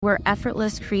Where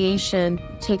effortless creation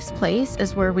takes place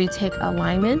is where we take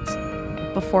alignment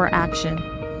before action.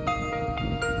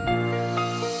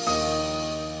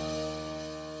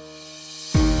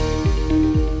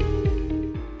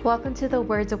 Welcome to the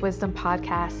Words of Wisdom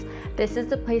podcast. This is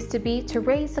the place to be to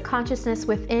raise the consciousness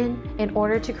within in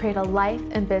order to create a life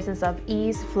and business of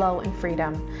ease, flow, and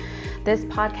freedom. This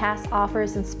podcast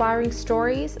offers inspiring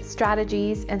stories,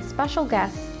 strategies, and special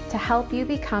guests to help you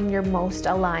become your most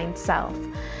aligned self.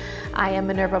 I am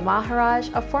Minerva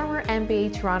Maharaj, a former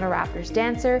NBA Toronto Raptors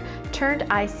dancer turned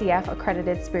ICF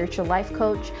accredited spiritual life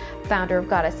coach, founder of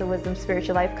Goddess of Wisdom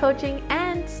Spiritual Life Coaching,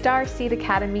 and Star Seed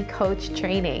Academy coach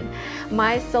training.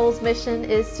 My soul's mission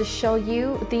is to show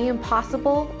you the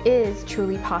impossible is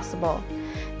truly possible.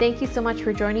 Thank you so much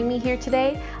for joining me here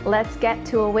today. Let's get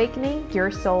to awakening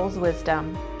your soul's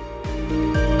wisdom.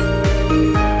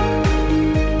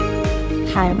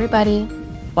 Hi, everybody.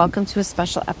 Welcome to a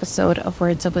special episode of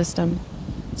Words of Wisdom.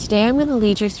 Today, I'm going to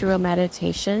lead you through a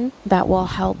meditation that will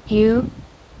help you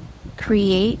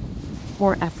create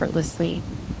more effortlessly.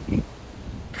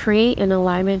 Create an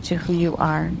alignment to who you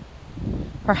are.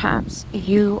 Perhaps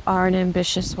you are an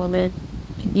ambitious woman.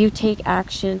 You take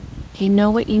action. You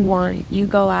know what you want. You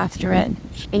go after it.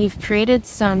 And you've created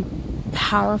some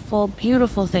powerful,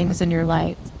 beautiful things in your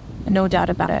life. No doubt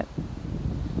about it.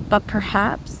 But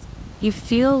perhaps you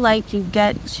feel like you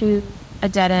get to a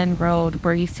dead-end road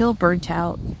where you feel burnt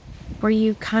out, where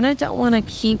you kind of don't want to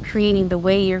keep creating the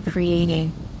way you're creating,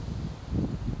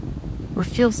 where it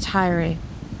feels tiring,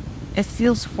 it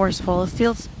feels forceful, it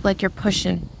feels like you're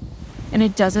pushing, and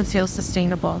it doesn't feel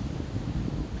sustainable.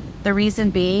 The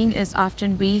reason being is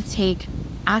often we take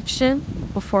action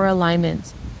before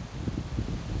alignment.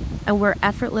 And where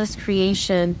effortless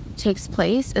creation takes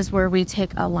place is where we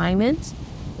take alignment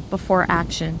before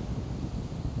action.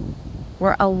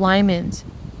 Where alignment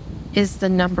is the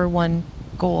number one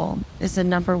goal, is the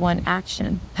number one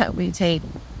action that we take.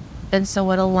 And so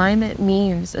what alignment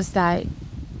means is that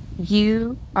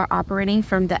you are operating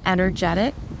from the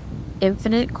energetic,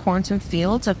 infinite quantum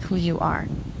field of who you are.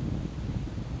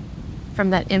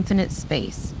 From that infinite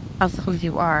space of who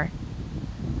you are.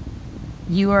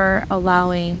 You are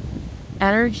allowing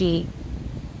energy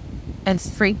and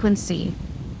frequency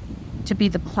to be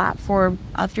the platform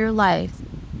of your life,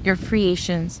 your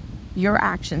creations, your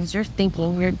actions, your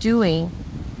thinking, your doing,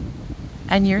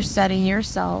 and you're setting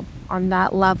yourself on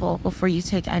that level before you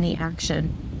take any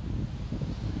action.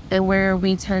 And where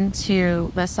we tend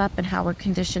to mess up and how we're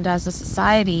conditioned as a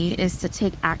society is to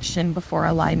take action before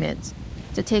alignment.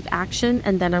 To take action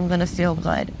and then I'm going to feel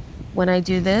good. When I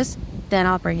do this, then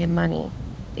I'll bring in money.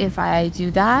 If I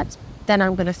do that, then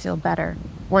I'm going to feel better.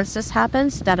 Once this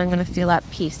happens, then I'm going to feel at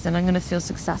peace. Then I'm going to feel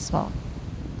successful.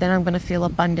 Then I'm going to feel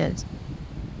abundant.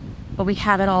 But we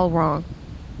have it all wrong.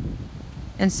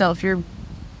 And so if you're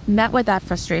met with that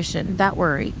frustration, that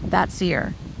worry, that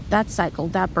fear, that cycle,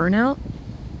 that burnout,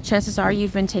 chances are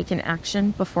you've been taking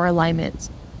action before alignment.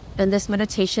 And this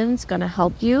meditation is going to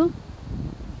help you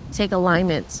take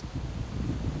alignment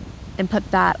and put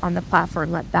that on the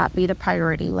platform. Let that be the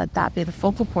priority. Let that be the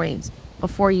focal point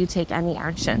before you take any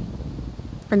action.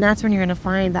 And that's when you're going to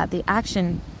find that the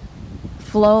action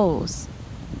flows.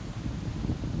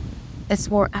 It's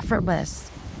more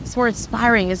effortless. It's more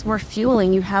inspiring. It's more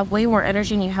fueling. You have way more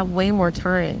energy and you have way more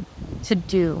time to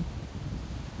do.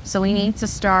 So we need to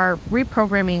start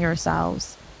reprogramming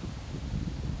ourselves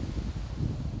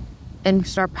and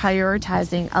start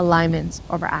prioritizing alignment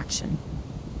over action.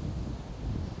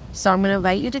 So I'm going to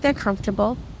invite you to get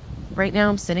comfortable. Right now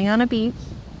I'm sitting on a beach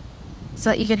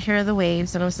so that you can hear the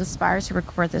waves, and I was inspired to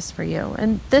record this for you.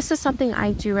 And this is something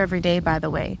I do every day, by the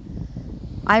way.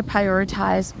 I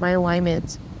prioritize my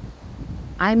alignment.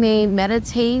 I may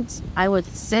meditate. I would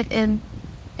sit in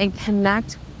and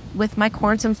connect with my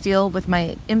quantum field, with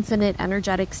my infinite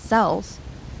energetic self,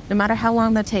 no matter how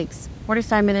long that takes.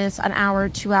 45 minutes, an hour,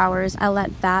 2 hours. I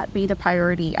let that be the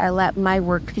priority. I let my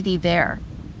work be there.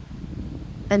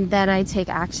 And then I take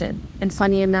action. And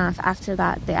funny enough, after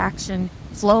that, the action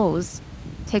flows.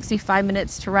 It takes me 5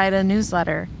 minutes to write a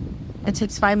newsletter. It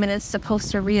takes 5 minutes to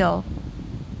post a reel.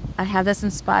 I have this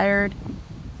inspired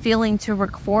feeling to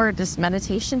record this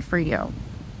meditation for you.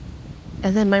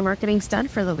 And then my marketing's done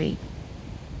for the week.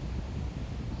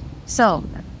 So,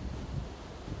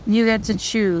 you get to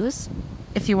choose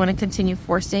if you want to continue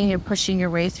forcing and pushing your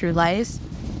way through life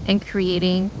and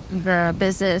creating the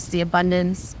business, the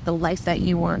abundance, the life that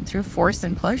you want through force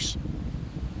and push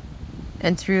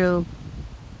and through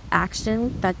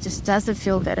action that just doesn't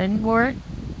feel good anymore.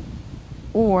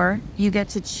 Or you get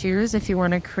to choose if you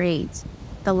want to create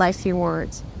the life you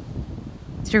want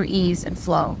through ease and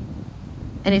flow.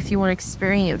 And if you want to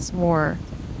experience more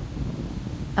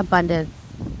abundance,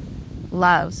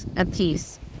 love, and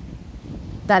peace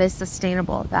that is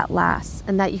sustainable, that lasts,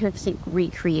 and that you can keep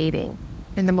recreating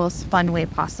in the most fun way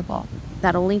possible,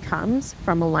 that only comes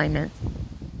from alignment.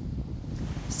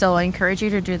 So I encourage you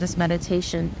to do this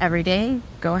meditation every day.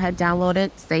 Go ahead, download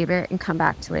it, save it, and come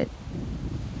back to it.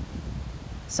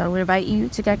 So I would invite you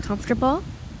to get comfortable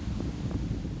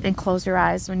and close your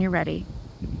eyes when you're ready.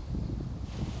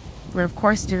 We'll, of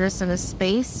course, do this in a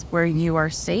space where you are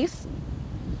safe,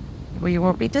 where you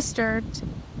won't be disturbed,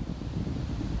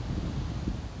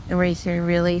 and where you can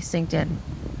really sink in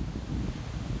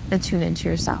and tune into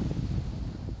yourself.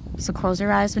 So close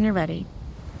your eyes when you're ready.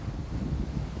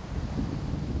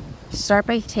 Start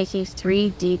by taking 3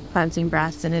 deep cleansing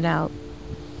breaths in and out.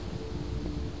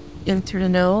 In through the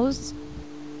nose,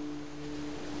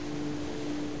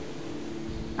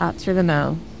 out through the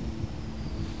mouth.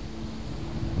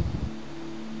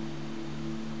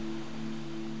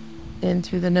 In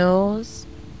through the nose,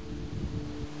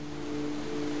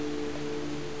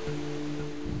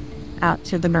 out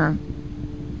through the mouth.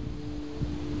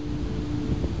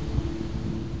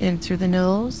 In through the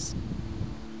nose,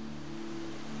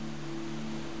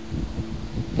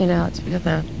 and out through the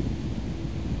mouth.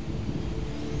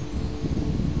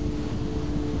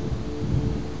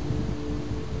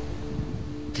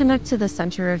 Connect to the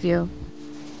center of you,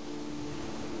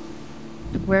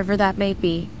 wherever that may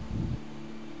be,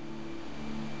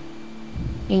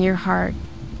 in your heart,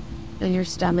 in your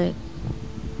stomach.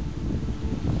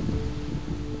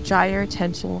 Draw your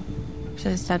attention to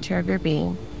the center of your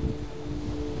being.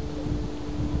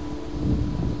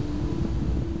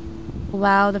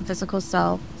 Allow the physical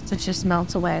self to just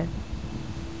melt away.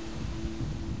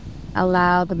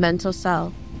 Allow the mental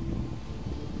self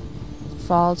to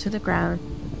fall to the ground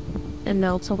and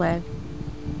melt away.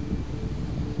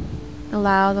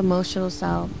 Allow the emotional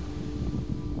self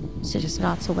to just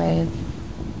melt away.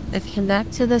 And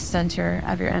connect to the center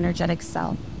of your energetic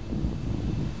self.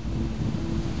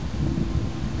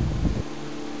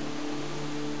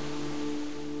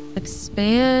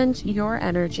 Expand your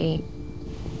energy,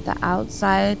 the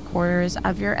outside corners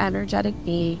of your energetic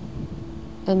being,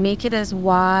 and make it as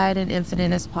wide and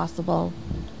infinite as possible.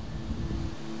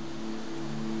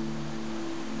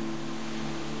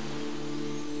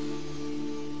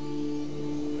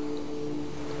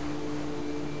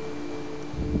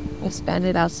 Expand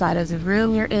it outside of the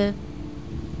room you're in,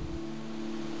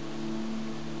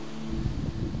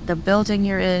 the building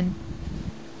you're in,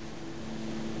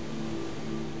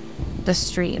 the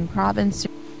street and province,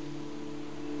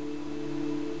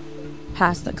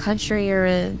 past the country you're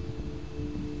in,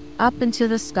 up into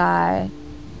the sky,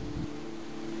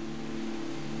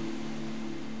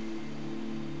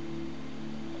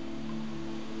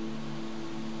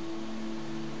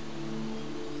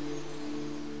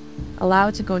 allow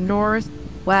it to go north,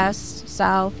 west,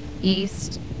 south,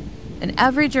 east, in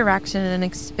every direction, and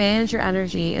expand your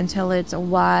energy until it's a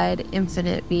wide,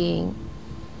 infinite being.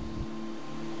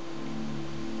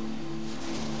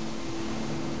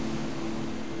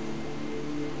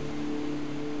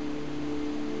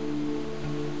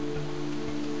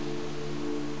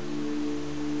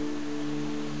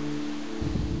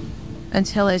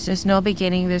 Until it's just no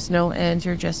beginning, there's no end,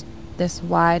 you're just this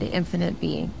wide, infinite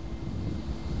being.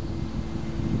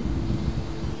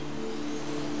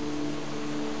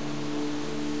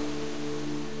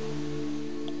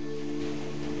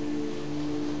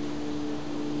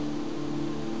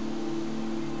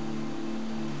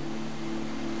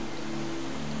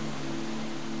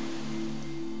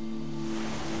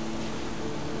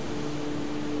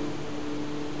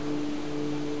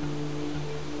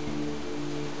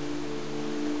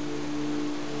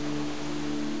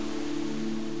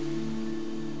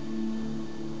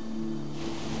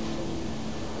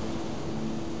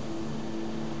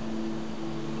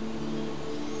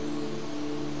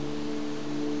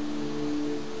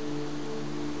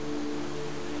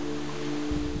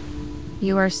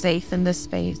 You are safe in this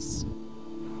space.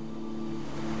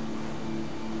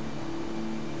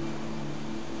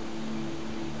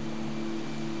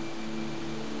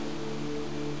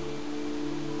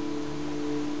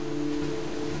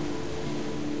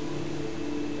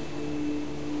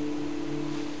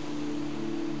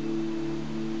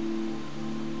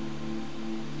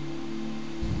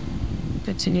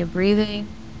 Continue breathing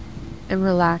and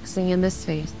relaxing in this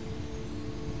space.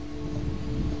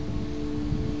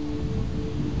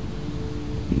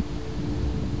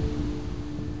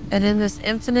 And in this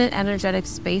infinite energetic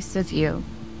space of you,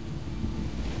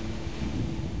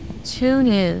 tune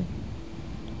in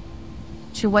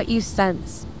to what you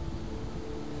sense.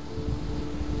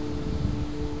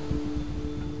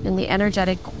 in the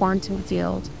energetic quantum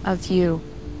field of you.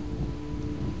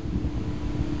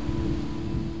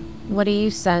 What do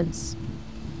you sense?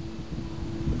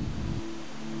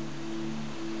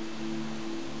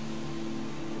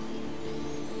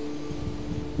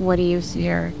 What do you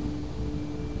hear?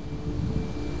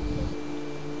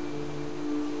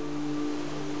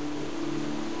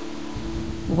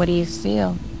 What do you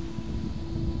feel?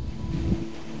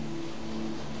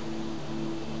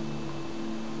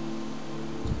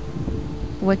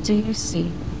 What do you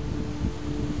see?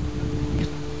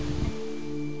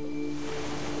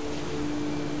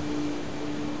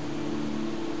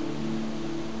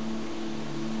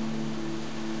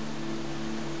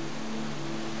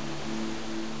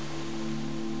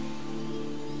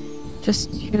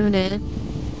 Just tune in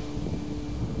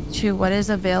to what is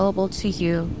available to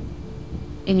you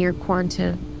in your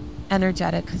quantum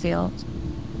energetic field.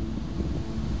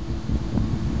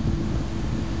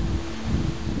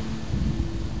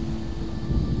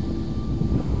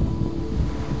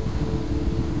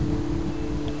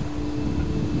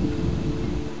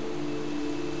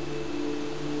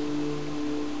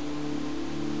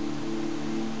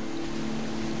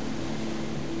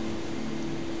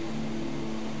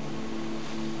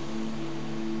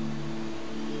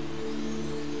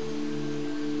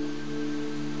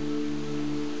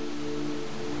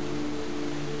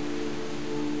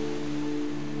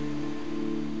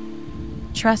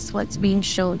 Trust what's being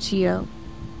shown to you.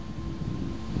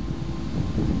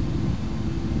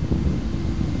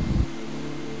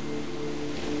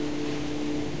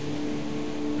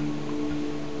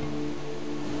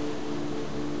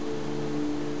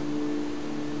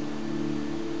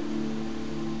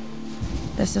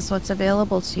 This is what's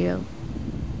available to you.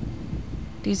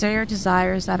 These are your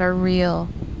desires that are real.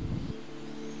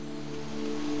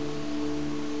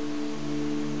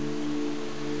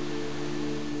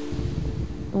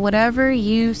 Whatever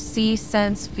you see,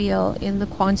 sense, feel in the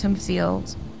quantum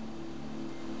field,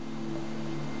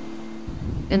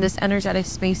 in this energetic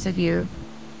space of you,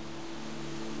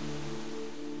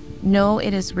 know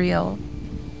it is real.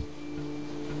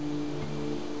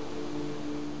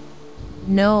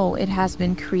 Know it has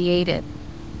been created.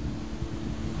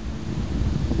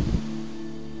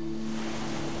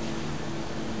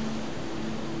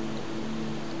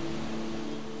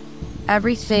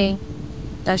 Everything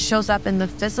that shows up in the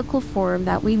physical form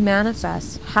that we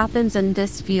manifest happens in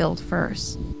this field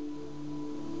first.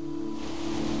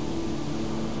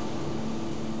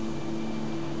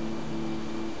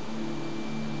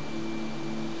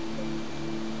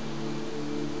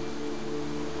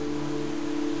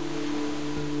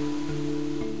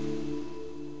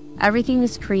 Everything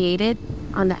is created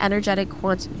on the energetic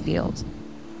quantum field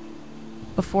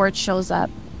before it shows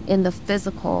up in the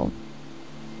physical.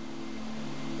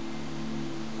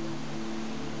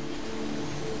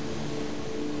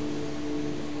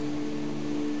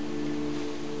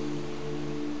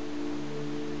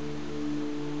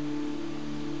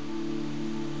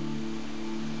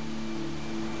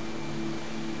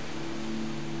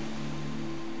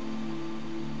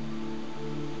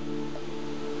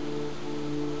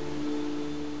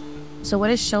 So what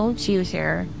is shown to you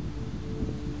here,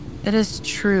 it is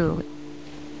true,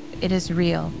 it is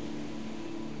real,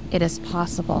 it is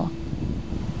possible.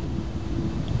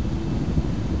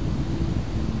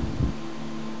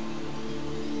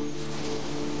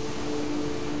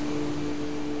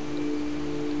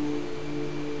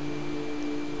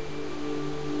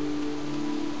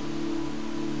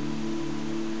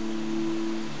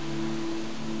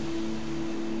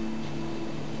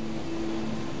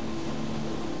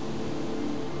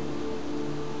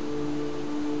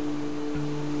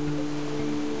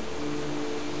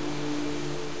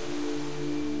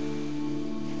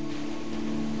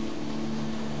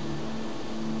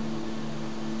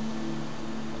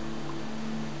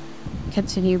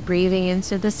 Continue breathing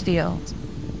into this field.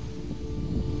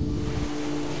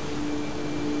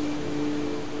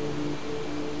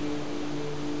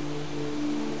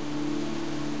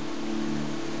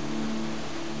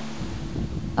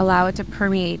 Allow it to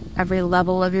permeate every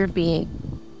level of your being.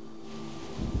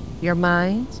 Your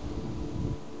mind,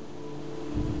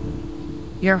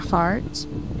 your heart,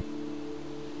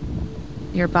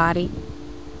 your body,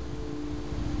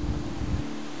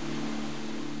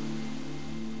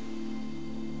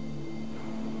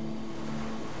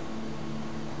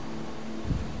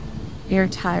 your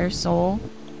entire soul,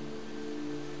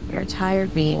 your entire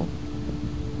being.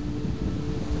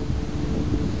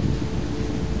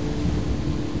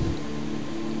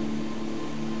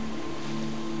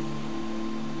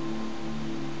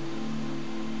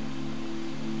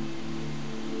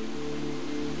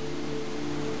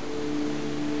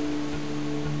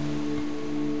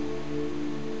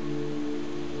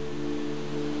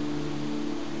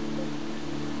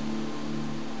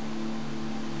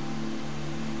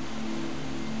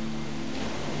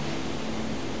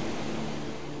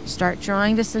 Start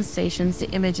drawing the sensations, the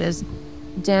images,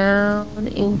 down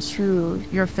into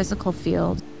your physical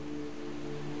field.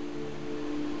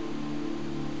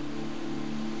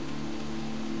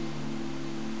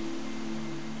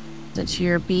 To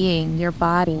your being, your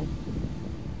body.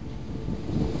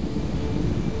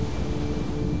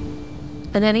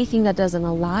 And anything that doesn't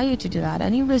allow you to do that,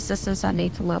 any resistance that may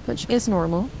come up, which is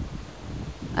normal,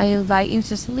 I invite you to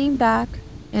just lean back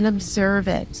and observe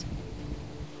it.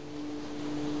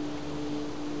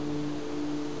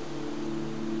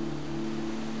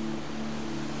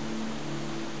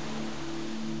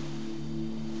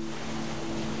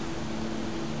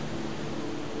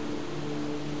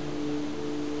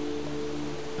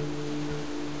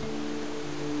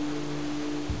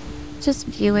 Just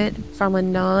view it from a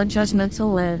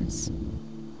non-judgmental lens,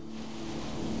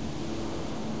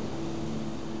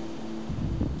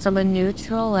 from a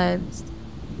neutral lens.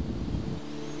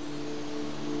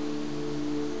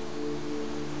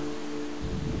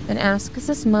 And ask, is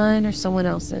this mine or someone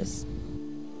else's?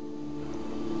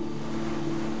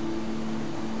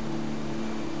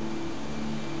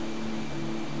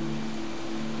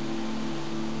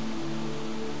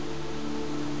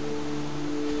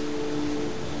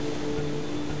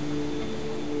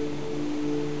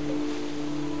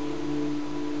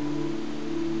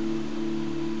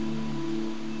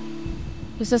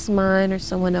 Is this mine or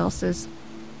someone else's?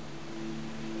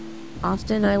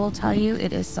 Often I will tell you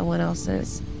it is someone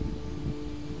else's.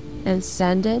 And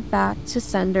send it back to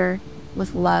sender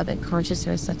with love and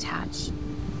consciousness attached.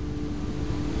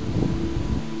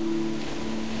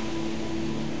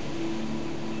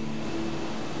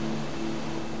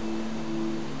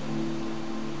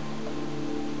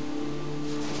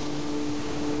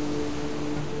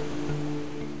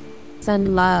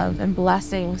 Send love and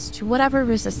blessings to whatever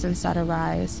resistance that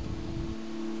arises.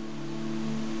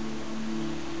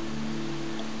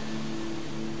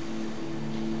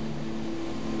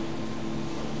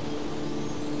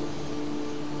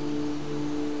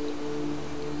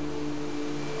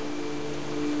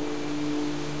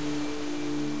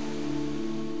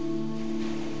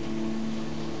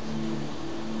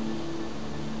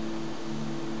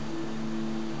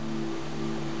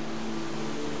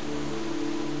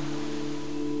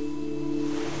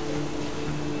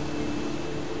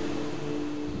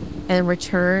 And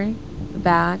return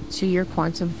back to your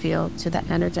quantum field, to the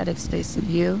energetic space of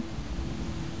you.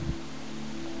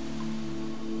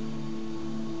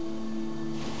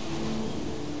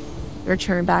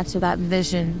 Return back to that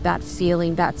vision, that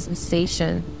feeling, that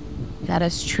sensation that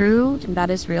is true and that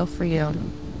is real for you.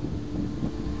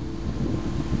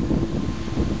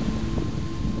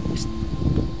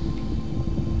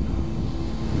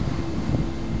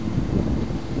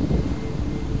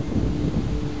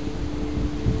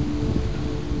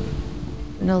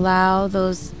 And allow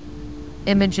those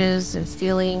images and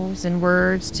feelings and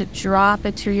words to drop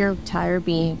into your entire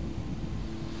being.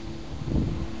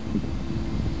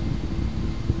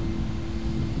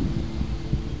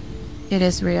 It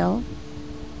is real.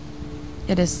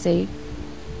 It is safe.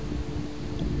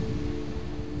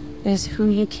 It is who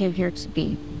you came here to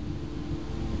be.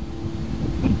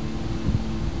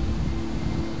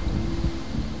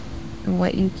 And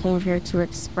what you came here to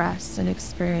express and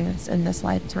experience in this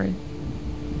lifetime.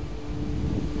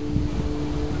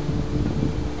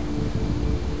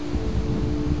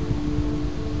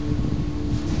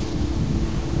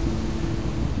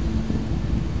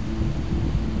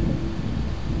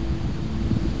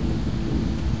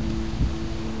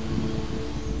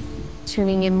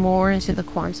 Tuning in more into the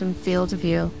quantum field of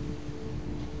you.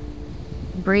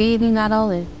 Breathing that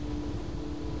all in.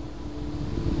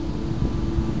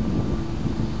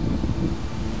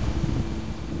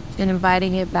 And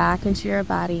inviting it back into your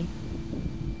body,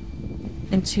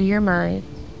 into your mind,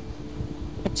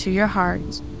 into your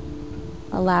heart.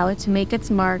 Allow it to make its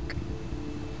mark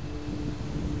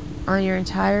on your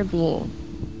entire being.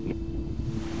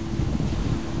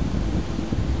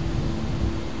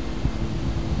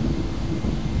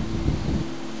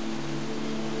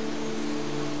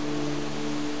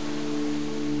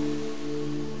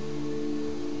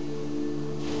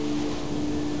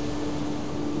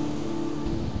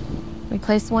 And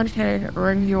place one hand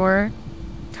on your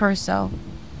torso,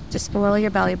 just below your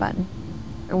belly button,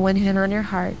 and one hand on your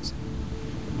heart.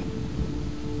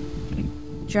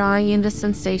 Drawing in the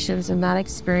sensations and that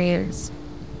experience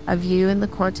of you in the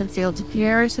quantum field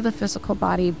here to the physical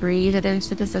body. Breathe it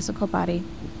into the physical body.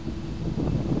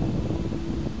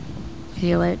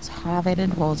 Feel it, have it,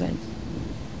 and hold it.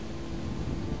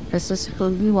 This is who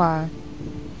you are.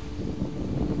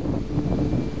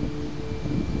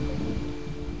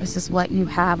 This is what you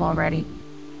have already.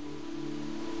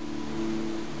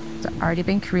 that's already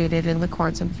been created in the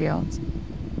quantum field.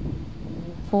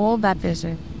 Hold that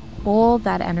vision, hold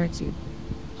that energy,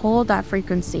 hold that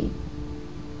frequency.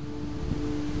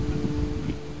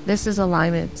 This is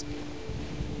alignment.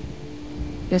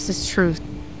 This is truth.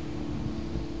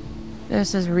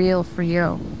 This is real for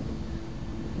you.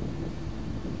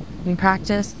 You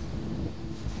practice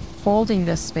holding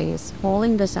this space,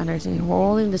 holding this energy,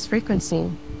 holding this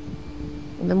frequency.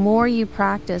 And the more you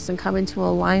practice and come into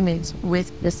alignment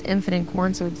with this infinite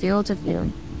quantum field of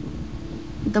you,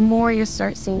 the more you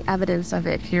start seeing evidence of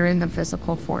it here in the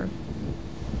physical form.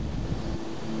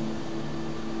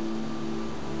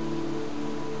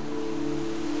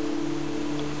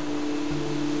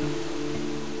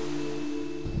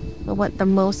 But what the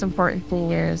most important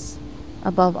thing is,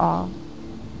 above all,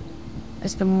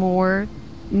 is the more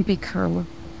you become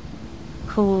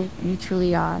who you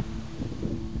truly are.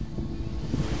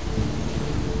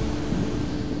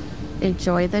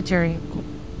 Enjoy the journey.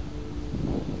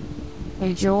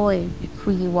 Enjoy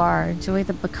who you are. Enjoy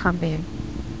the becoming.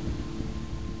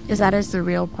 Because that is the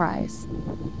real prize.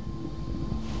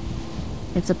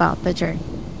 It's about the journey.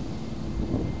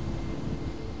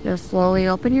 Just slowly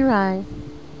open your eyes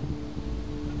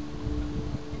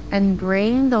and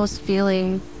bring those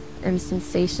feelings and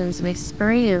sensations and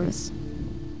experience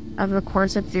of the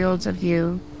quantum fields of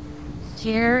you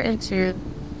here into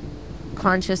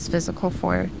conscious physical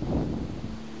form.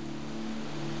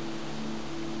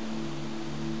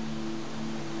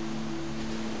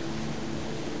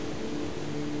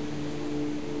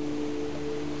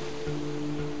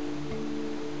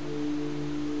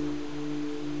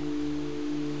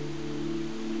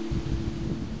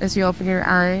 As you open your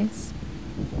eyes,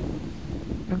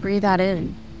 and breathe that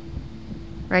in,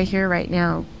 right here, right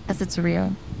now, as it's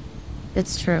real.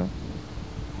 It's true.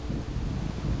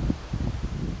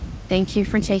 Thank you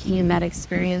for taking in that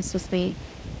experience with me.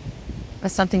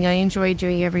 That's something I enjoy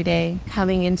doing every day,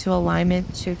 coming into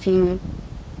alignment to who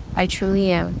I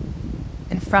truly am.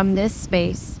 And from this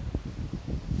space,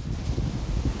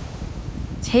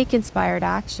 take inspired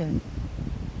action.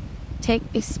 Take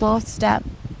a small step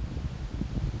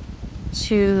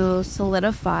to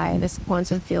solidify this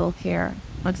quantum field here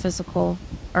on physical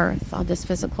earth, on this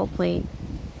physical plane.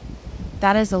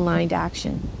 That is aligned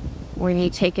action, when you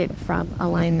take it from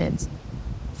alignment,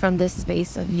 from this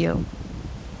space of you.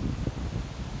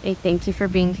 I thank you for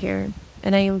being here,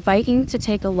 and I invite you to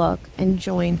take a look and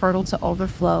join Portal to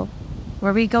Overflow,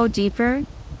 where we go deeper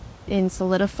in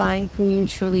solidifying who you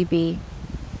truly be,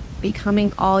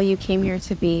 becoming all you came here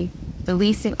to be,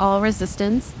 releasing all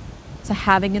resistance to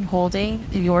having and holding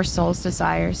your soul's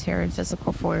desires here in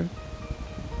physical form.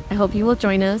 I hope you will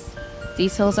join us.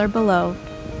 Details are below.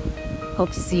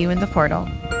 Hope to see you in the portal.